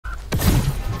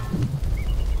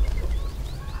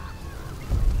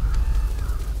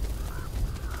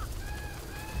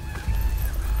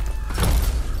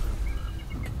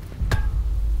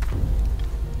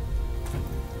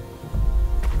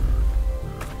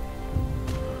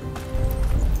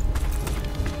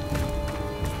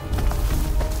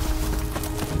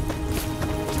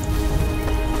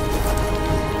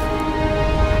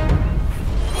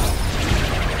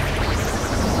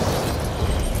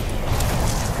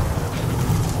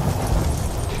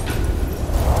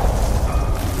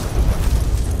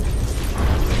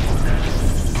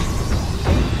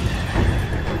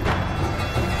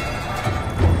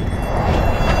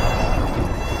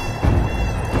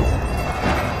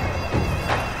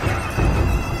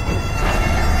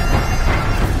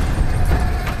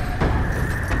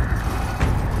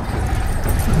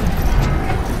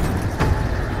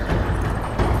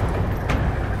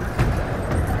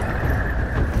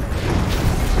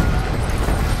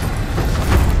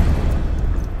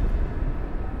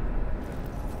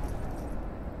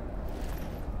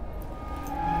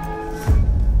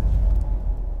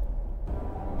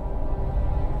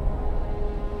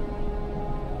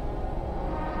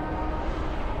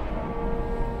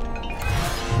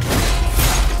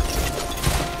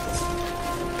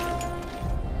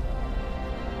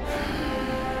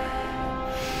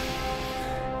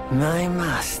My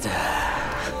master.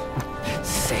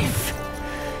 Safe.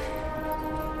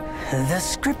 The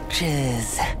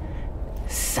scriptures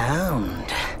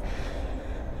sound.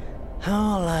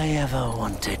 All I ever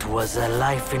wanted was a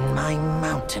life in my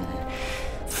mountain,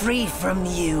 free from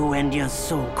you and your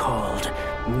so-called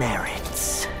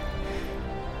merits.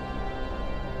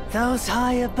 Those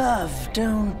high above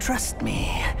don't trust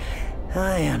me.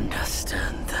 I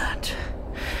understand that.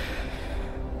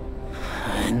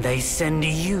 And they send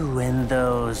you and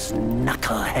those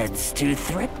knuckleheads to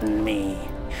threaten me.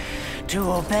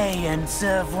 To obey and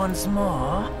serve once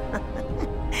more.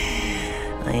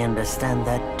 I understand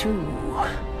that too.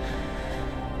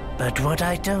 But what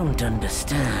I don't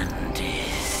understand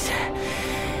is...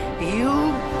 you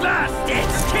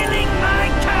bastards killing my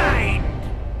kind!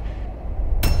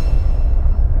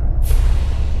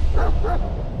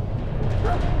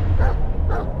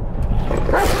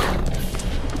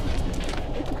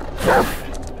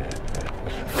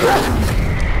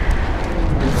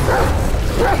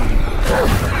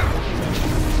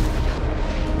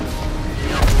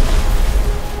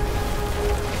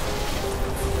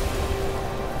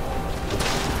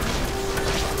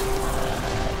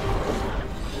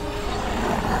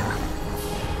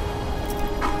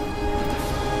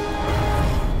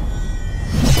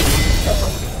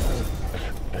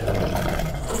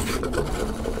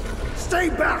 Stay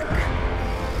back!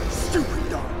 Stupid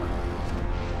dog!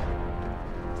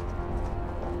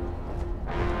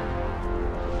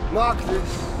 Mark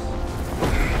this.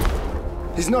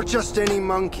 He's not just any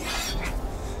monkey.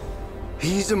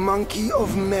 He's a monkey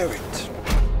of merit.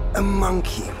 A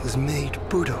monkey was made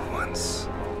Buddha once.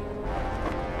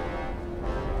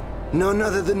 None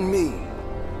other than me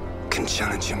can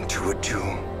challenge him to a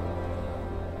duel.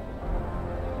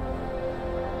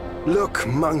 Look,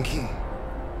 monkey.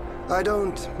 I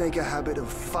don't make a habit of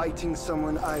fighting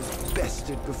someone I've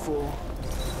bested before.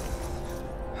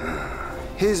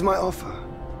 Here's my offer.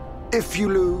 If you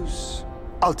lose,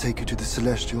 I'll take you to the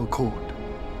Celestial Court.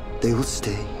 They will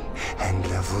stay and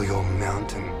level your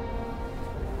mountain.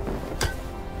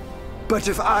 But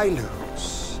if I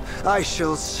lose, I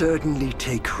shall certainly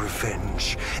take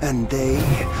revenge, and they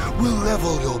will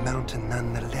level your mountain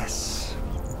nonetheless.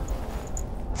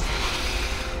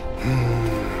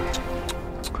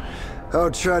 How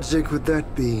tragic would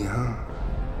that be, huh?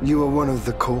 You are one of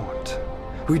the court.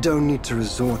 We don't need to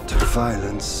resort to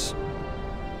violence.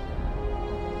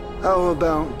 How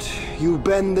about you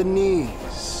bend the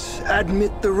knees,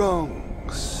 admit the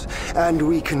wrongs, and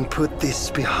we can put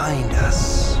this behind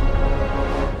us.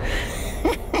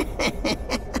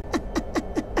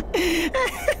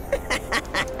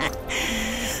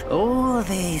 All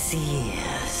these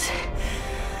years,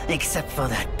 except for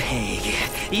that pig,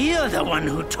 you're the one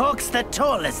who talks the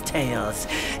tallest tales.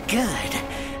 Good,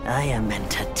 I am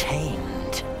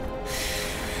entertained.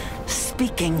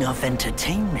 Speaking of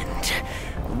entertainment,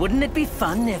 wouldn't it be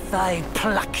fun if I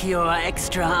pluck your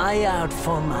extra eye out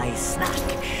for my snack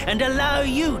and allow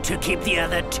you to keep the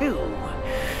other two?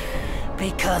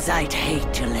 Because I'd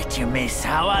hate to let you miss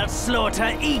how I'll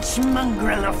slaughter each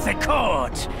mongrel of the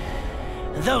court.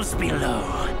 Those below,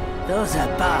 those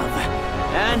above,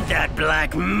 and that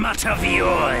black mutt of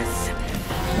yours.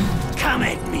 Come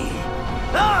at me,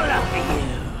 all of you.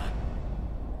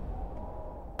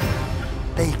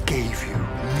 They gave you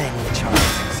many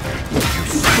chances, yet you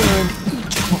spurned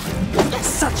each one.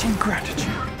 Such ingratitude.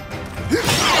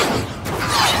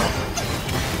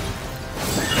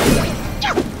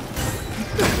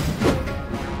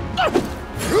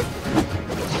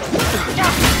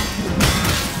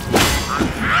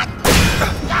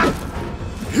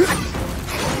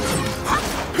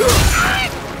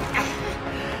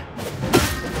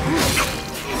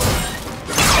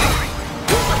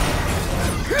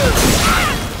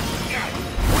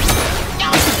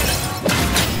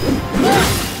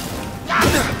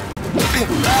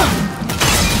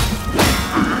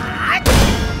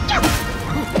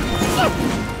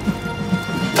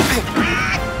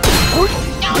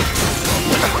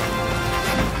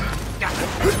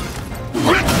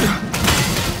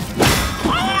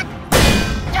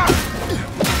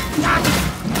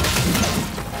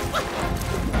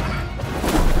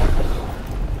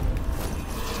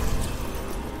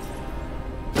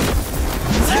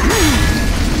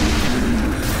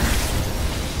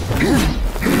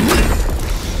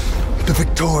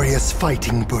 Victorious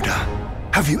fighting Buddha.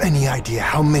 Have you any idea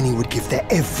how many would give their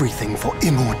everything for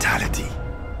immortality?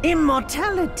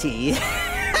 Immortality?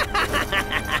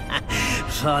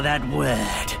 For that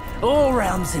word, all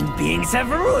realms and beings have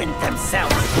ruined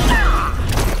themselves.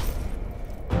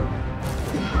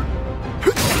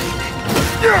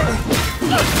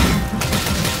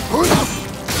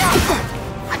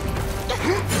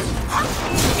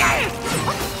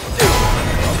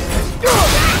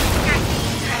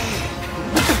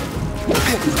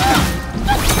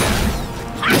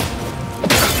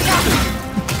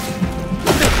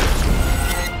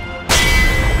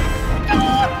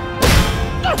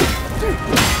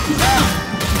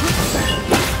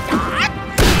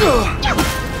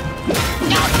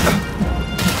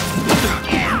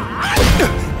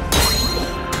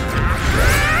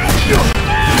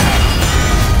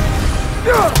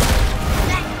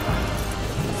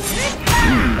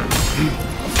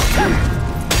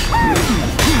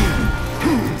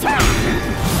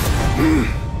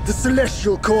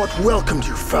 celestial court welcomed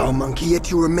you, foul monkey,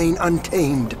 yet you remain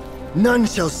untamed. None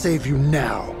shall save you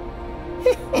now.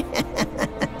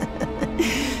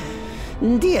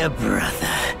 Dear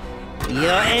brother,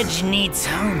 your edge needs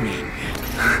honing.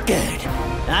 Good.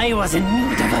 I was in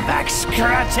need of a back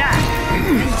scratcher.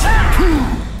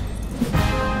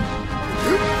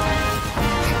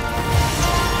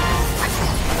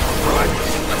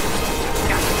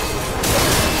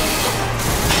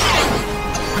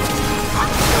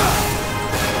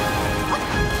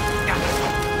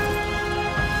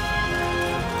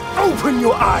 Open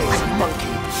your eyes, monkey.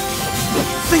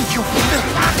 Think you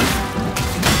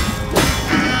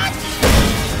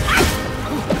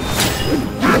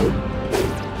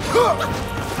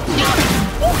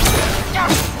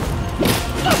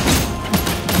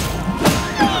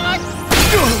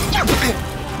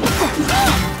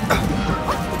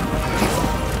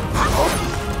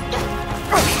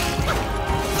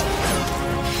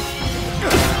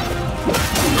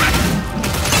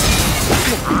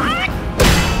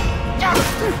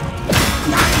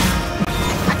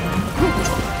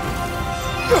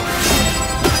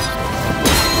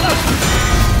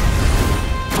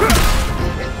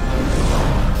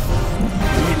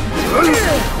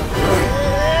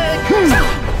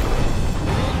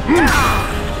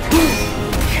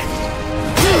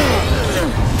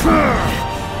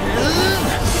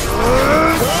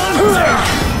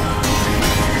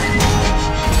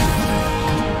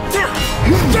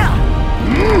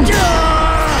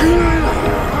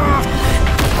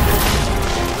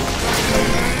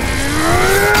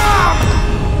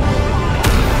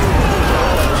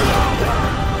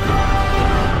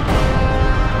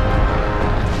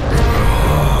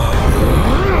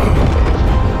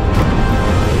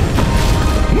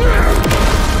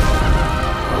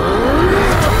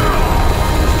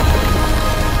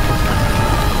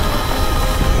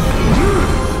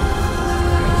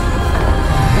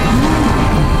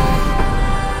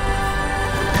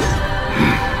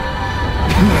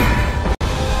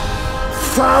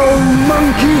foul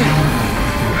monkey!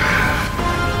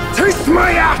 Taste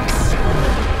my axe!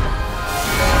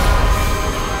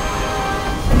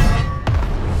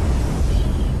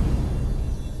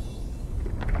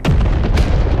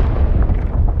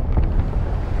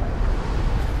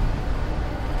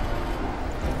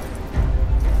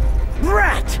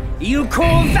 Brat! You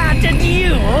call that a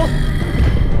duel?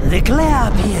 The glare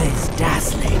up here is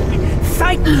dazzling.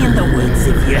 Fight me in the woods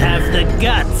if you have the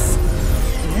guts.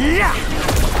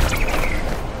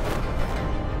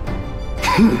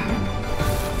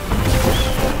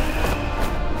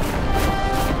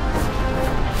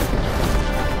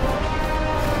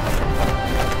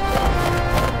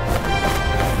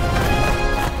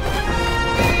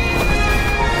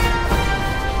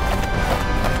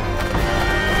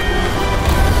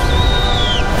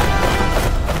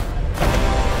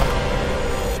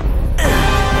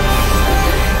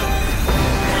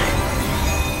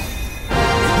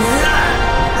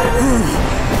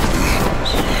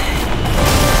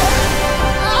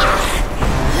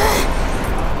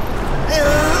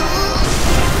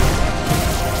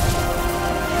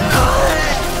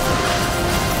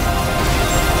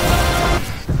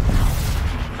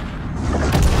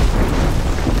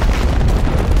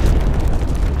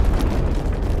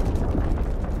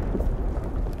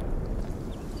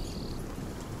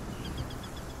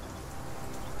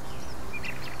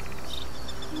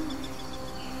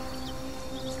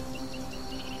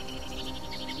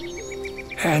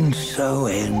 And so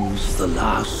ends the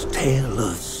last tale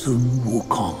of Sun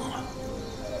Wukong.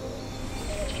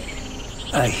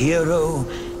 A hero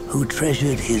who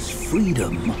treasured his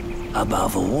freedom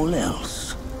above all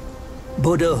else.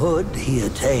 Buddhahood he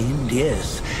attained,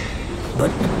 yes,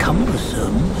 but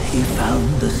cumbersome he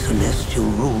found the celestial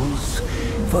rules,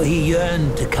 for he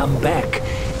yearned to come back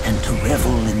and to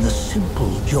revel in the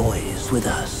simple joys with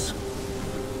us.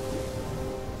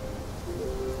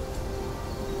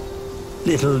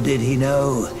 Little did he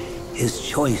know, his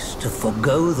choice to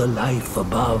forgo the life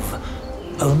above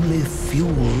only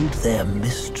fueled their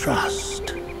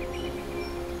mistrust.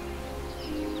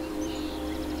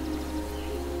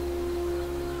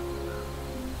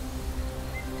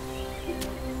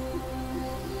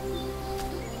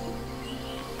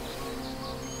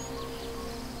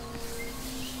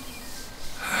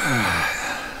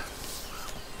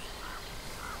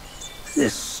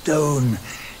 This stone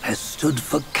has stood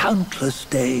for countless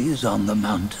days on the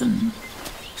mountain.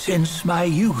 Since my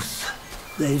youth,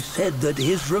 they've said that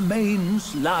his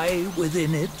remains lie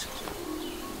within it.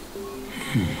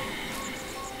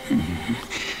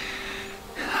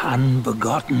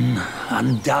 Unbegotten,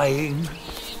 undying,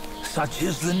 such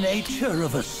is the nature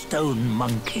of a stone. stone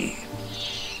monkey.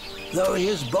 Though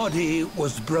his body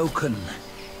was broken,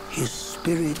 his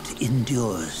spirit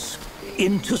endures.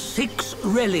 Into 6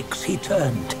 relics he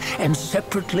turned, and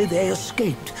separately they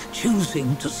escaped,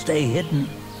 choosing to stay hidden.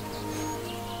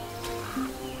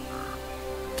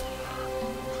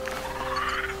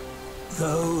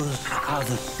 Those are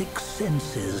the 6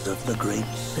 senses of the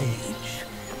great sage.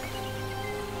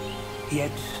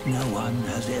 Yet no one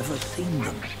has ever seen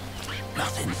them,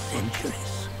 not in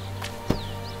centuries.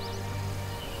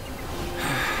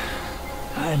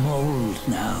 I'm old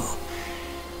now.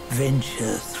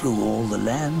 Venture through all the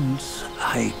lands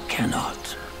I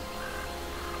cannot.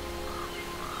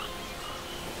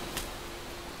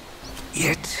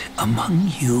 Yet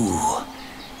among you,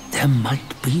 there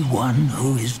might be one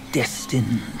who is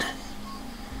destined.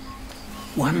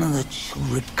 One that shall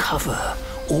recover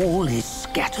all his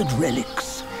scattered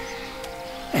relics.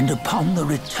 And upon the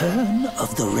return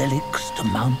of the relics to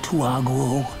Mount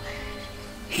Tuaguo,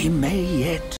 he may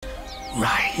yet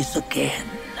rise again.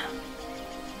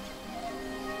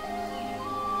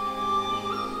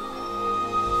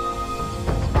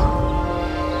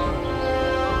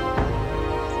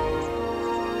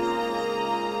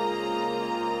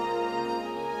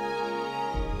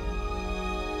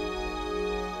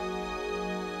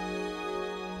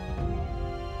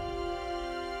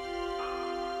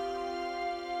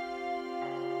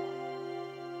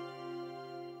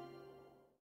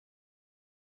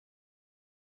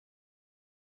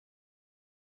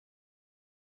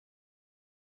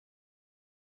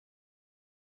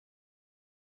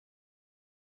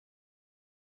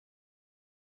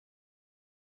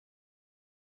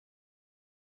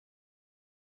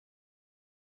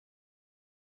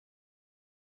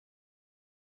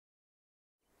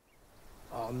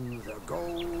 On the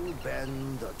go,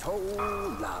 bend the toe,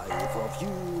 life of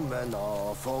human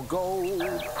or for gold.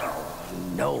 Oh,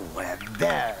 nowhere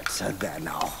better than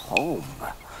a home.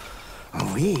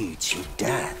 We cheat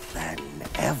death and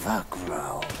ever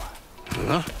grow.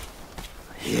 Huh?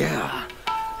 Here,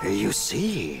 you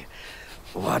see,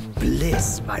 what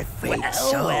bliss my fate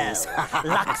shows. Well,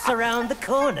 luck's around the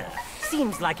corner.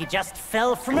 Seems like he just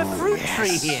fell from a fruit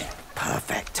tree here.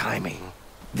 Perfect timing.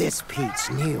 This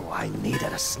peach knew I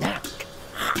needed a snack.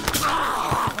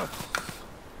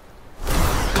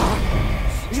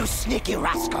 You sneaky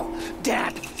rascal!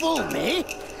 Dare to fool me?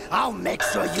 I'll make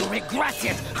sure you regret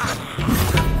it!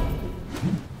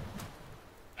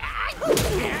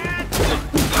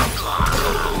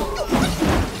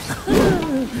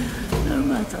 No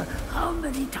matter how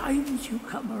many times you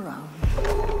come around,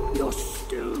 you're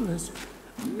still as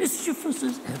mischievous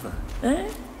as ever, eh?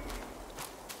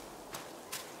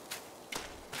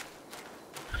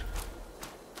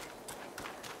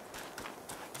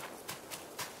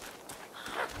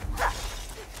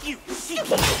 You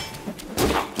cheeky!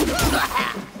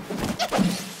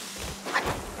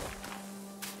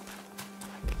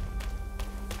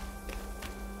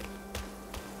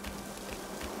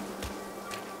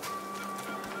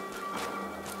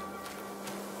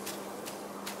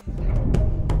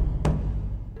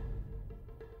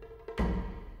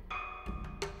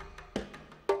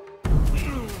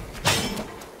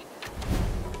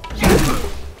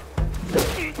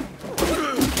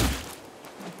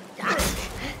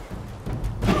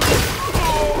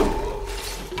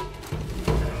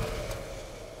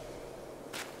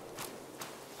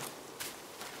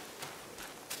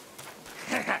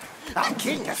 Our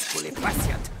king is fully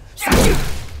prescient.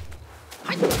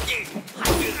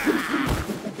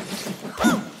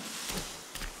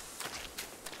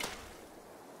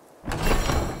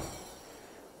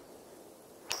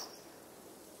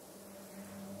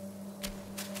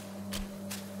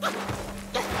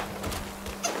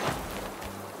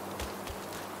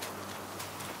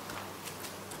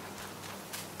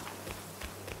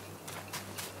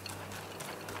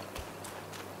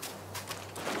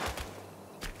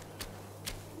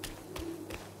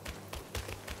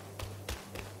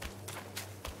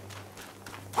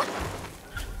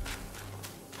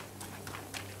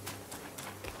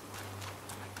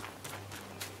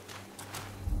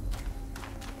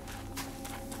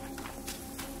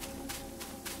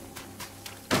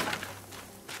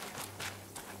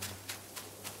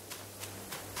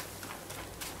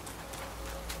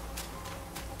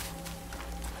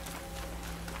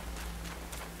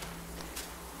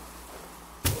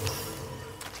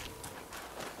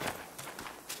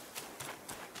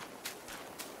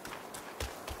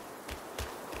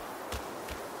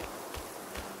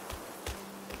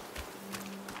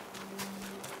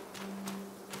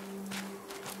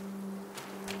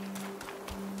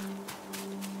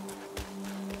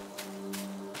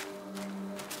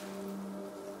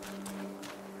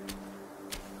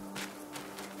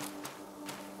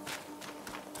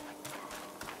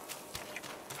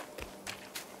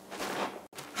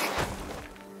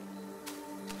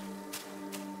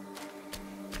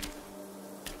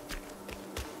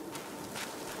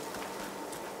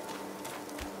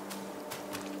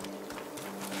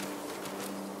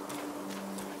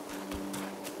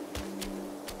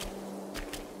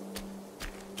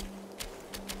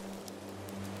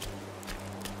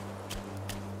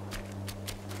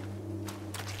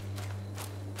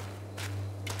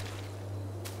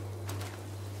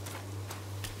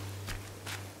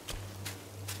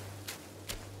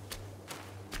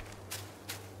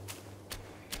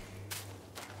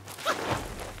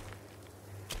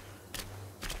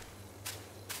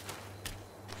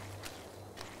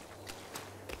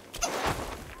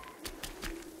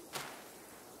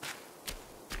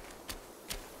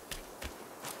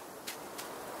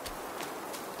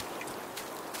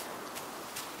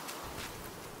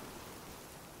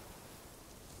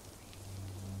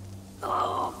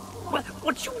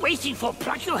 waiting for?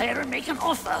 Pluck your hair and make an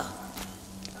offer.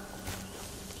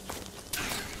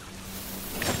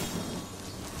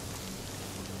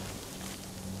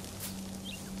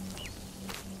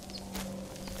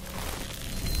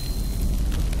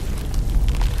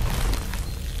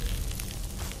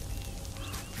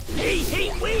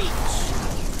 Hey, wait!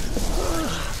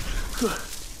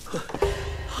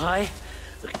 I,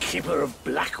 the keeper of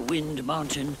Black Wind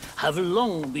Mountain, have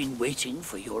long been waiting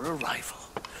for your arrival.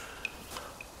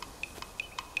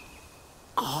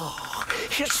 Ah,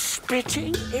 his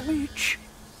spitting image,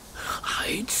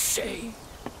 I'd say.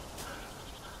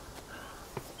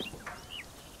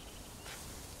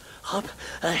 Up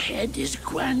ahead is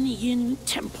Guan Yin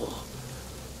Temple.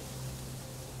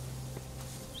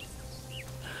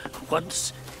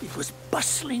 Once it was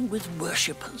bustling with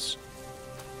worshippers,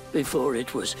 before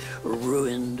it was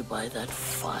ruined by that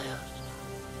fire.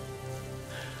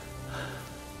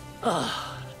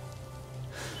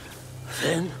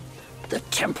 Then the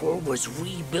temple was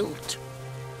rebuilt.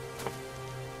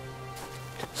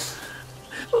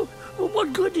 Oh,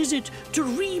 what good is it to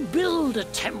rebuild a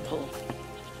temple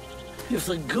if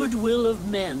the goodwill of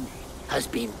men has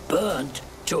been burned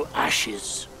to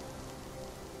ashes?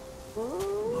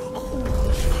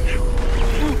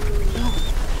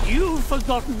 You've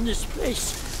forgotten this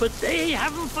place, but they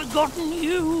haven't forgotten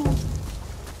you.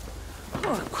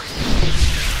 Oh,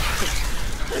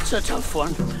 that's a tough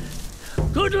one.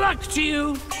 Good luck to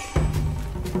you.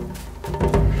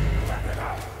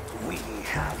 We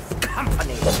have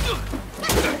company.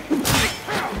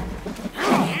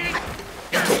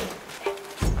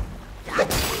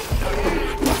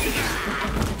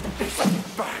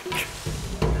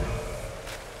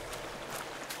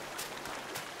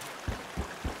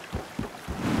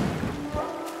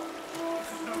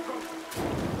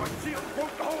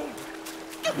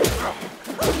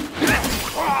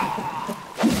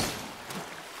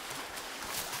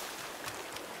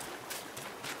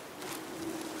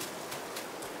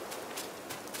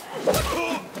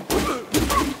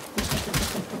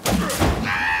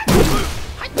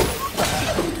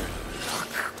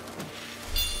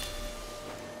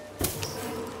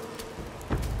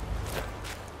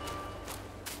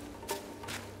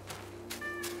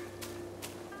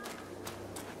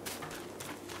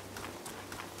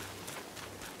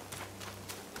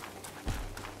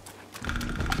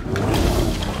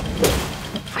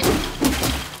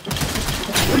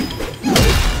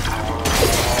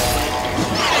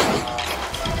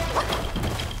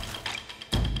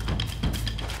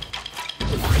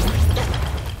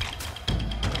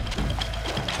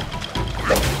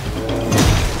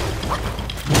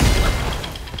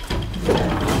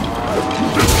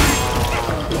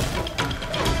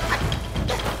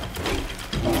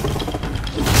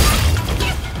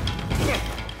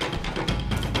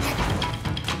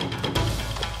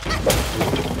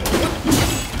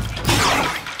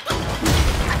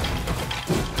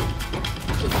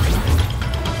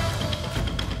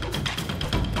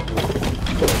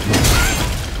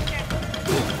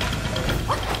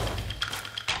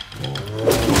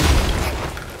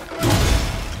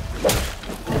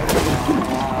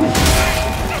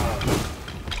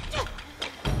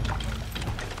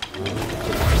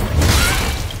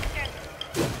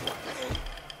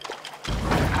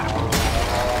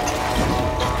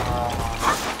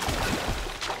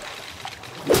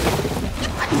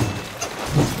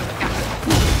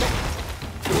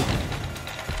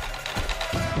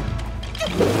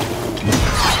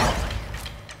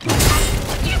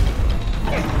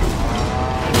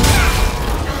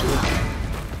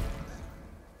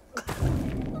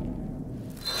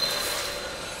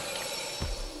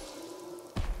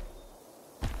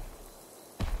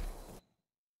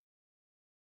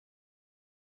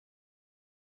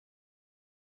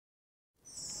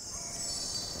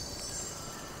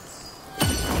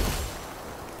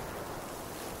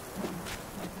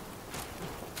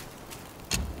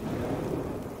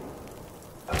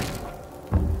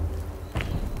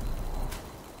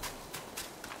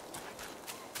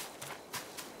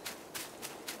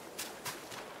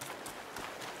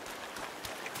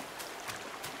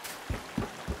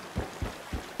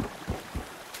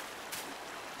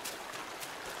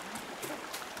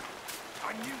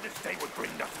 They would bring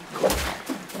nothing good.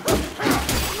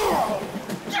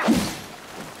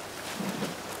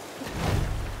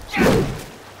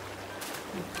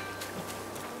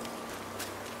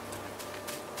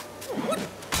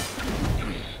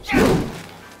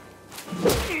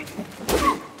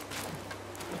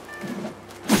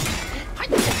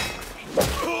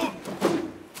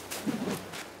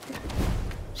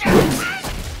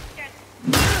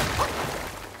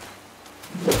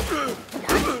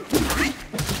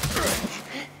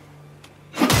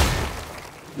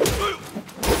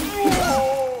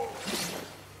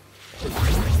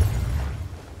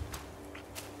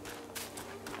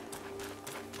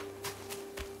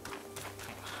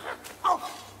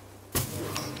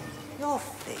 Your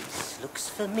face looks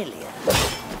familiar.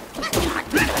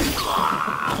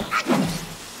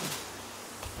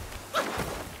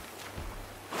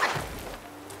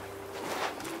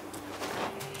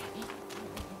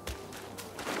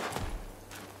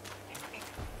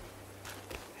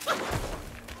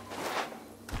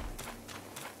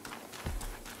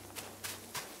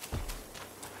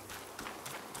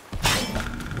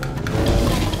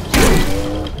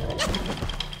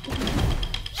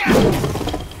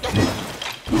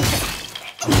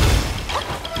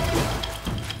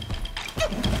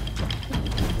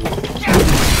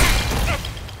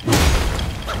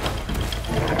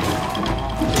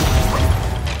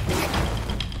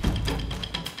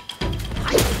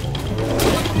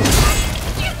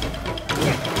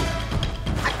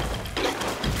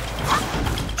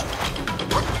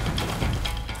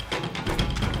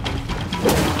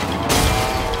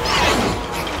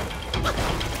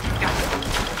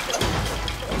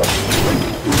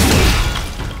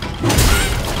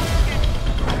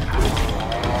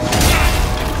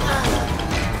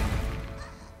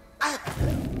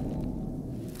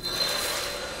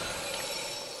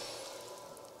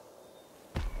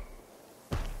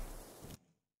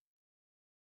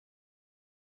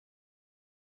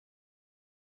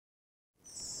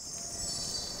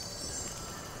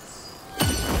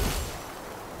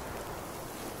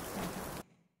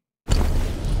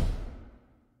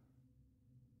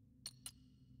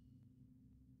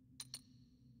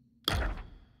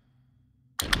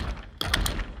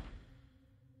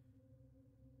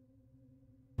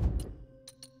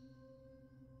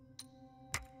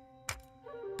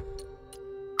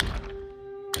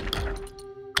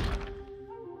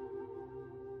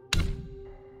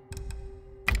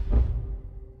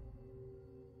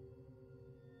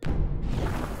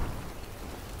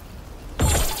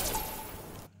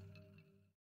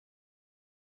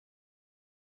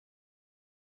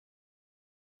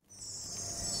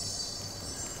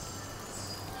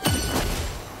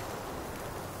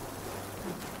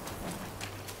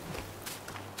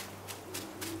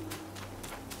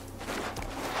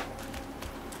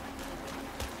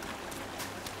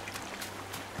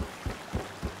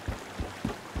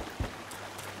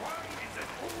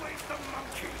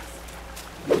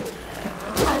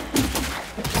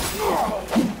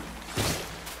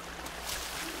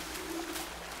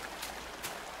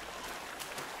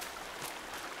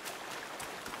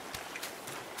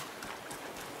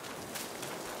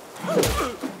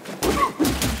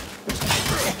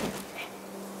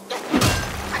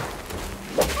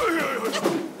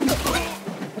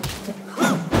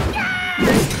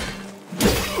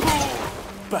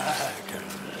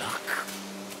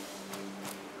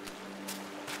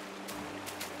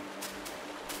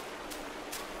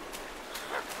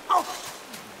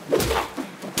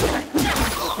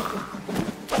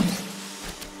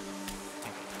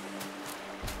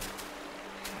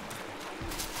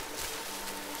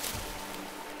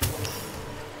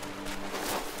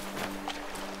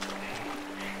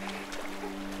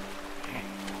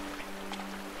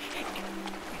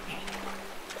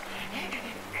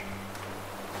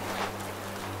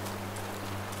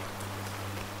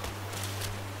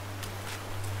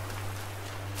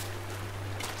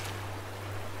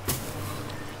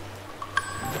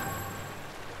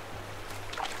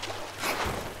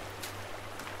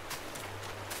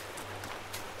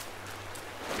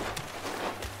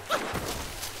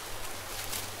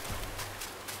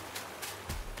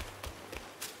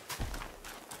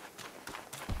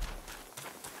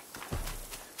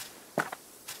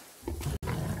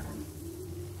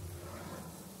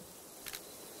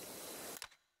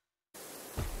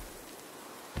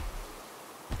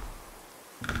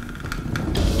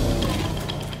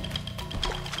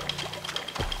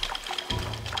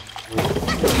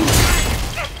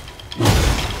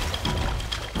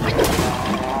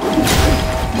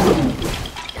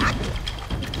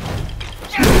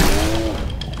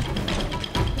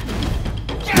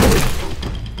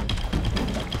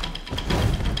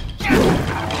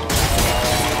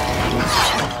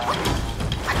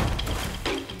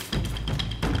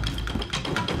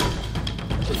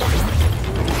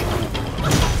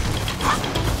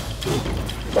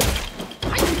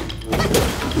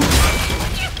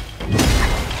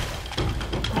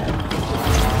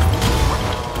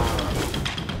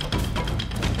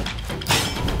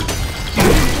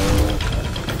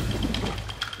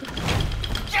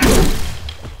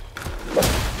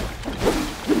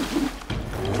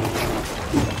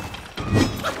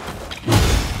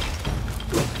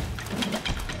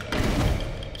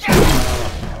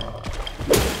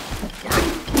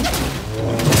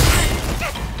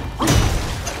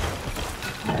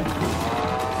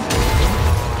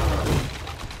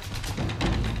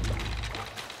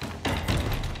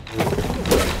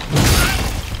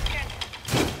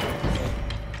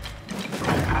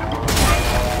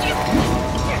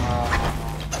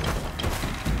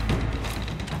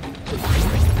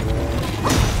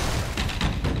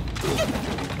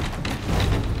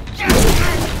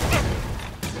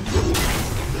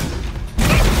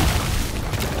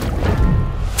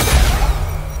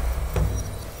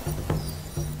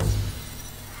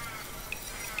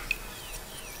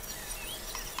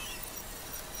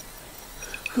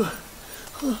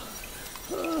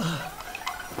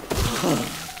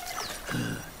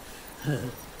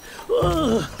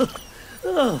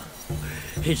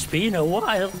 It's been a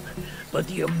while, but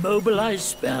the immobilized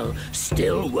spell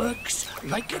still works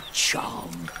like a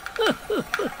charm.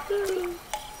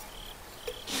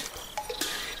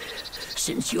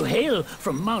 Since you hail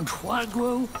from Mount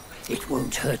Huaguo, it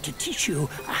won't hurt to teach you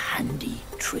a handy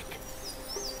trick.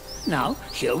 Now,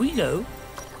 here we go.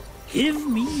 Give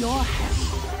me your hand.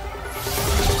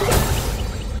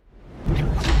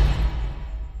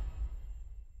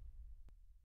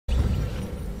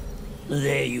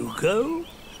 There you go.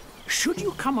 Should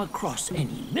you come across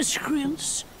any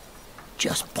miscreants,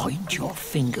 just point your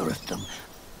finger at them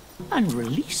and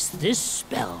release this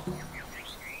spell.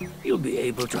 You'll be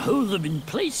able to hold them in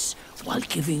place while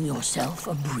giving yourself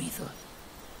a breather.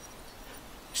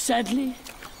 Sadly,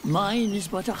 mine is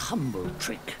but a humble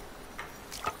trick.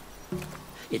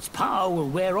 Its power will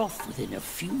wear off within a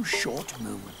few short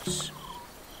moments.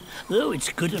 Though it's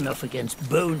good enough against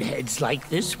boneheads like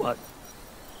this one.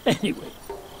 Anyway,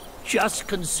 just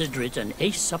consider it an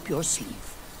ace up your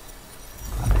sleeve.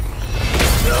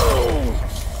 No!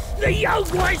 The young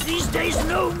ones these days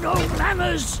know no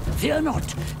manners! Fear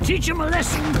not, teach them a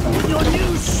lesson with your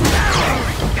new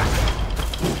spell!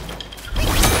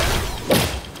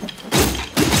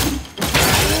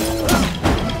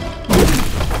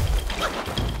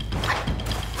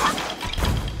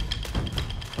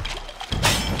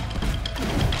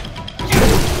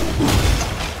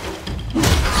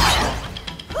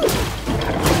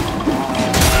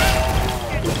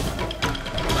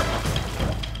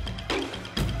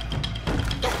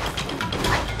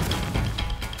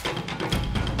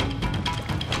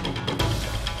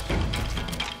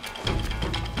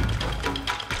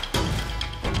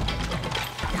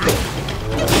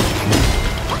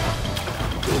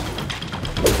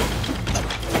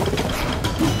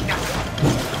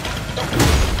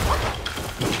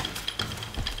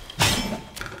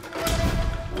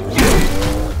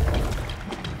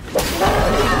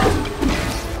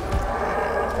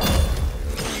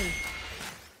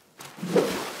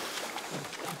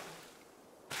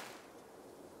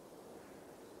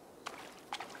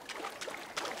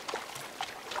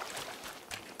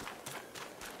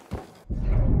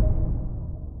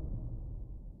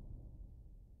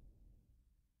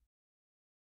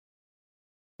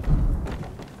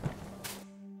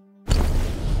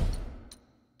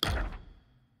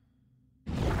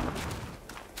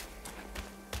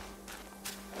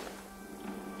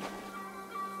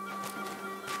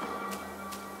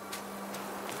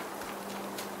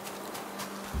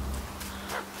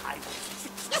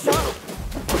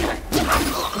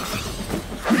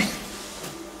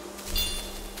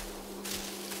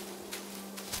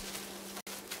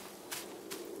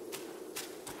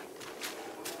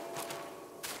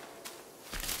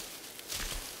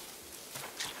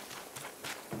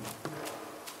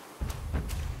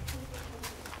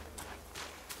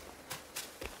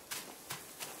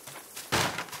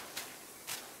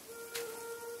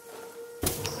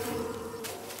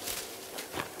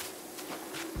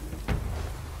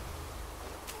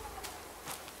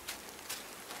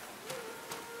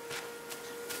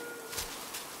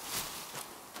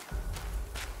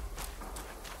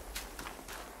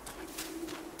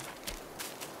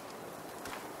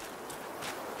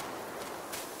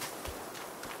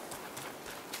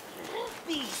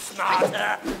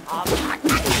 Smarter!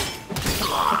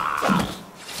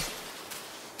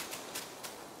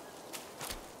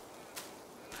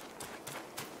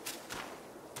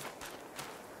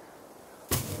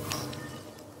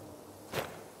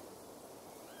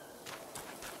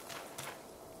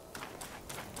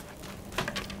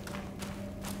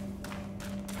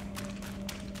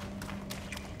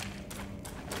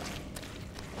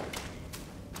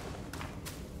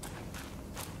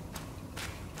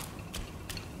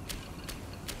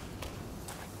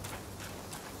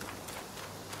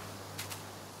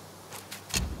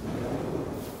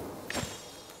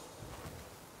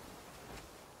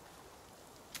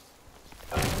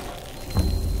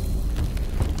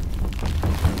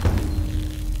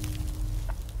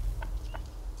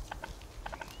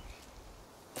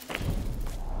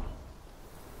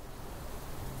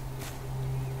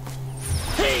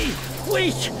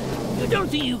 Wait! You don't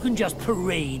think you can just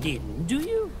parade in, do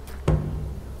you?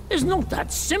 It's not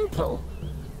that simple.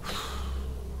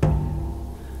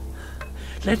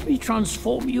 Let me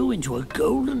transform you into a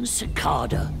golden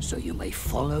cicada so you may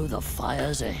follow the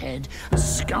fires ahead and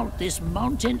scout this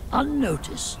mountain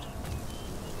unnoticed.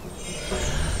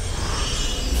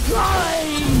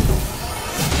 Fly!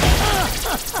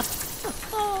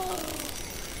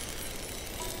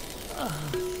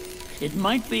 It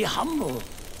might be humble,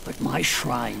 but my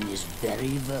shrine is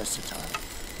very versatile.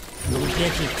 You'll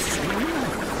get it soon.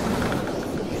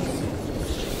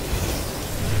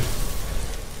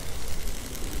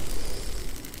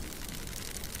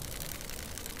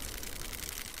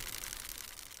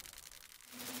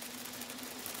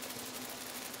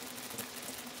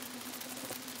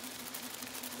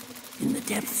 In the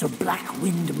depths of Black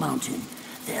Wind Mountain,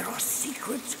 there are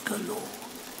secrets galore.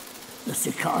 The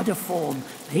cicada form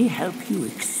may help you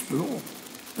explore,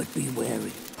 but be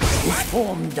wary. This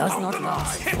form does not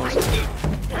last forever.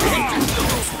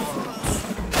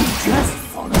 Just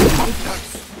follow my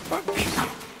advice. Now,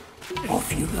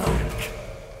 off you go.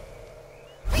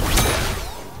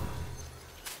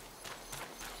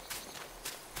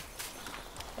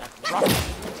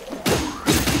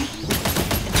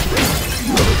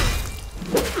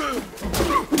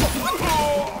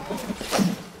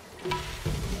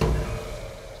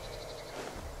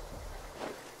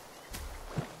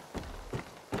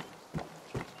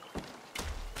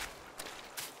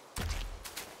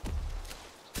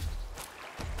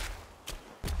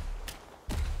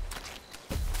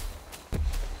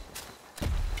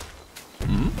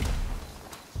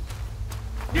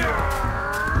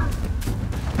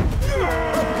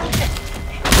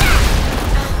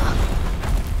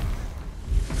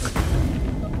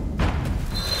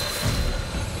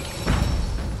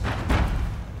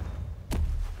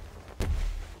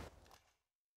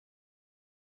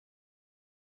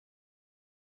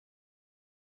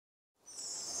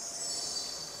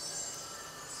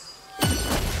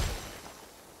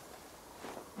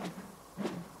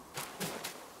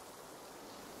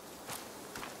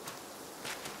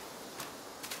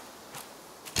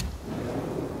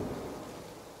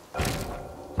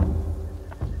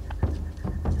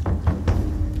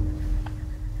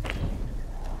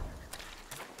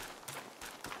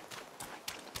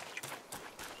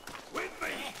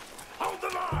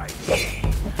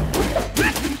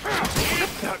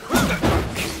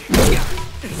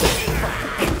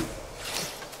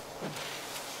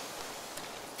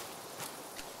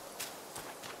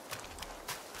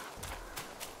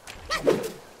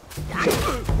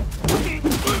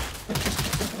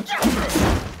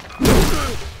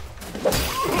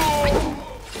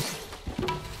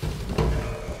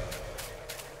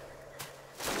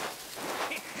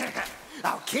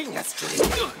 Our king has to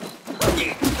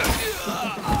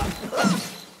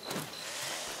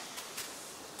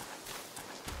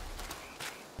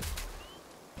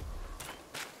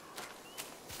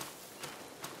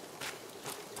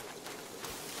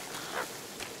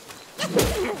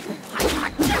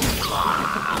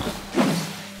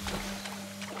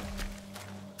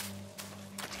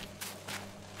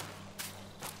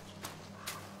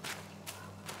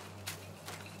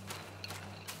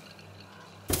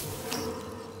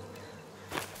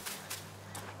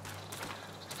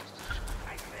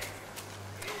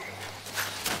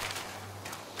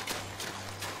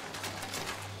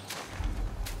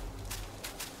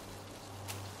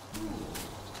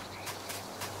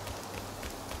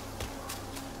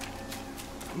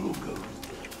Who goes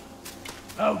there?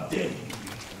 How dare you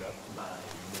interrupt my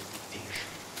meditation?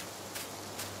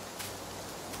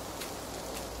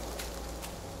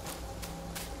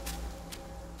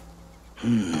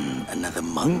 Another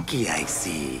monkey, I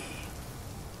see.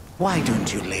 Why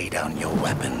don't you lay down your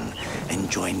weapon and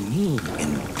join me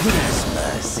in Buddha's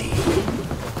mercy?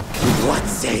 What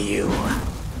say you?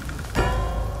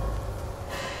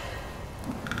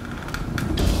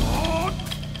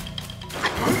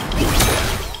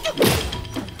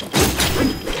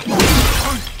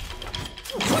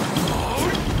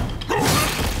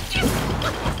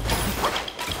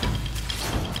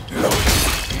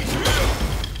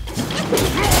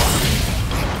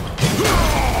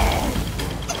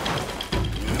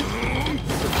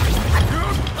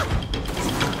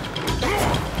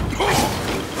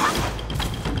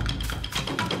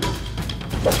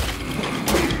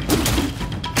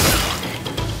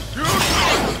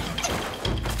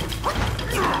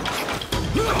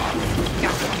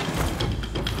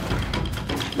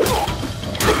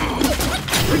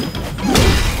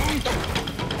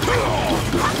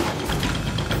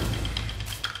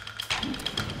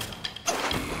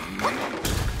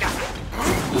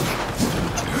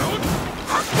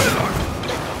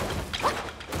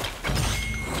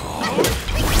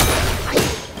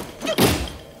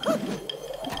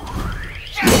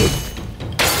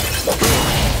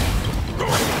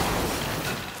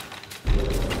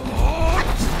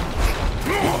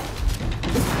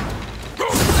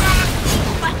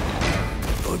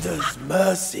 Buddha's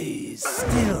mercy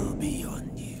still be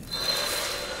on you.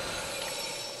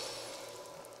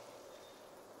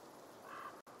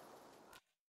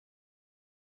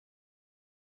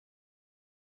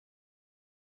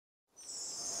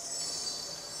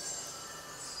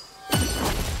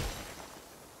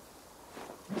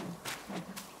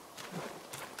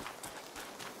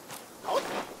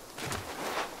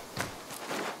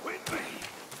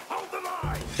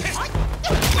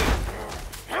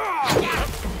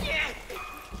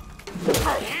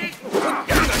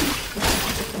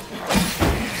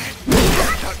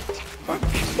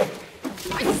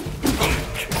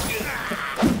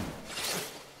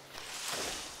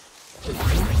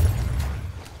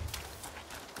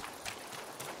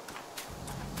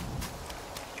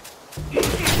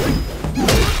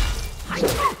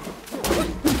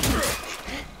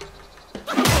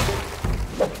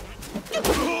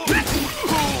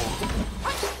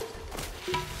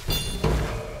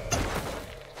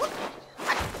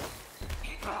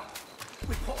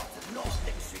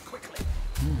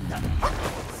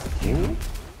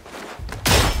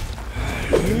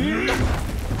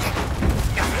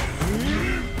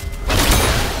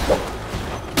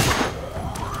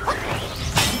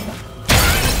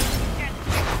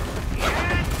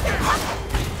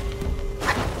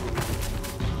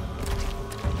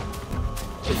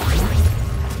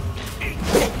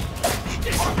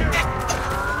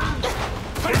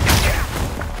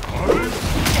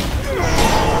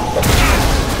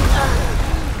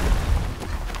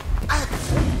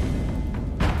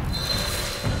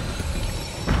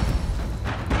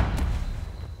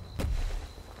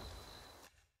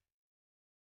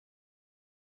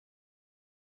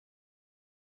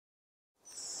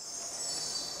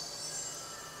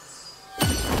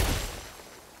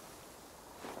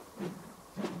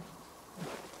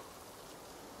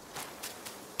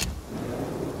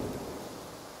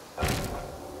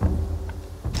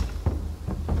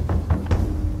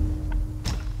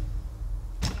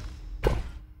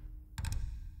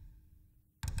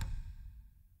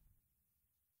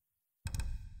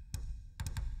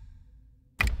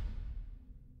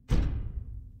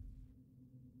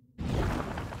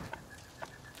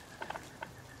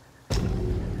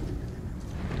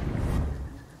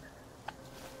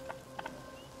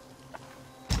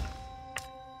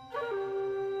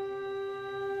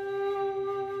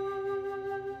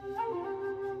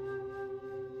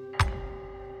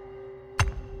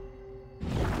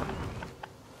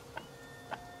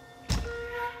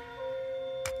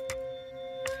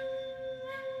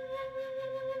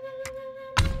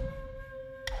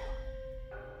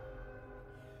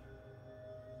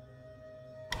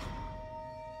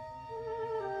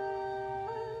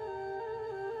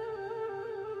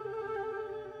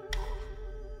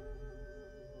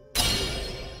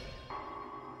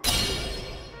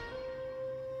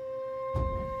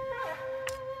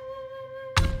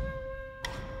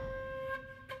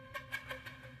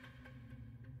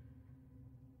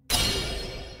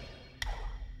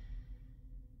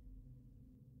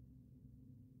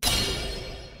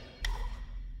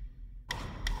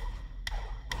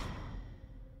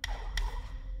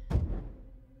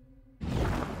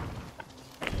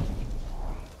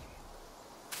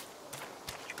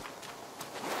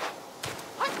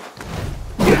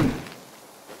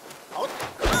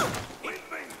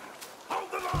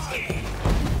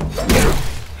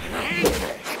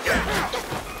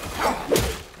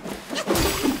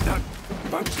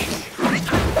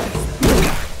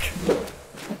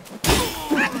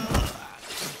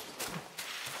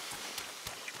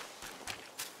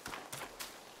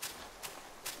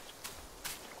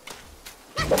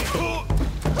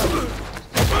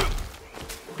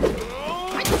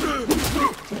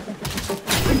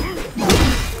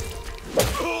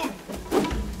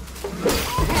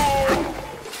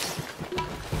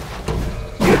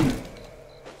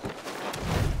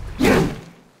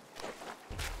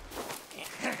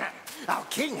 Our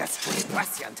king is fully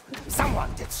prescient.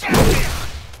 Someone did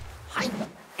share.